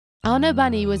Arno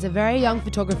Bani was a very young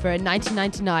photographer in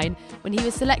 1999 when he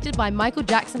was selected by Michael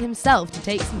Jackson himself to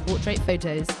take some portrait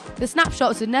photos. The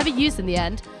snapshots were never used in the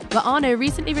end, but Arno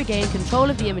recently regained control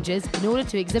of the images in order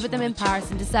to exhibit them in Paris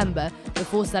in December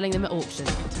before selling them at auction.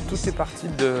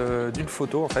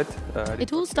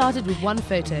 It all started with one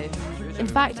photo. In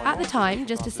fact, at the time,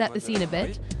 just to set the scene a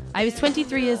bit, I was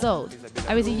 23 years old.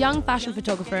 I was a young fashion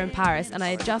photographer in Paris and I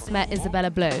had just met Isabella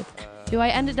Blow, who I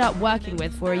ended up working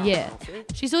with for a year.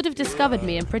 She sort of discovered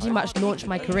me and pretty much launched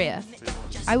my career.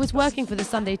 I was working for the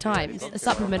Sunday Times, a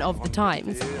supplement of the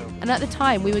Times, and at the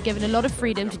time we were given a lot of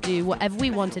freedom to do whatever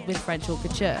we wanted with French haute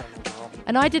couture.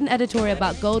 And I did an editorial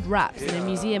about gold wraps in a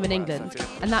museum in England,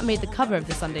 and that made the cover of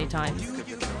the Sunday Times.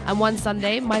 And one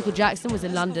Sunday, Michael Jackson was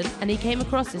in London and he came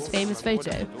across this famous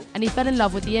photo, and he fell in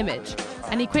love with the image,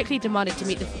 and he quickly demanded to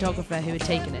meet the photographer who had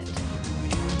taken it.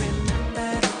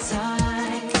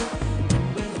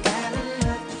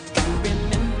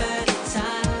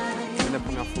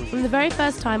 From the very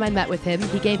first time I met with him,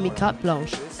 he gave me carte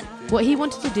blanche. What he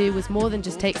wanted to do was more than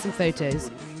just take some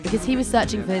photos, because he was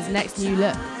searching for his next new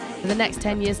look, for the next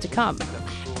 10 years to come.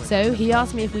 So he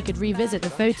asked me if we could revisit the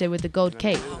photo with the gold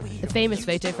cape, the famous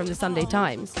photo from the Sunday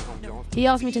Times. He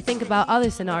asked me to think about other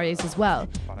scenarios as well,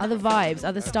 other vibes,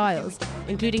 other styles,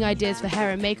 including ideas for hair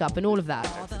and makeup and all of that.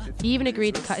 He even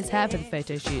agreed to cut his hair for the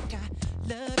photo shoot.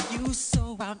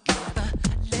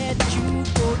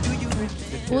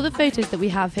 All the photos that we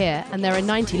have here, and there are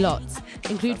 90 lots,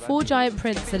 include 4 giant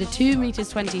prints that are 2 meters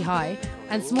 20 high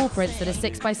and small prints that are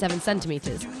 6 by 7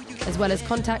 centimeters, as well as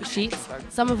contact sheets,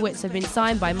 some of which have been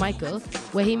signed by Michael,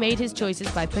 where he made his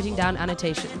choices by putting down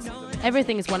annotations.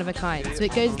 Everything is one of a kind, so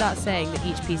it goes without saying that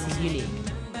each piece is unique.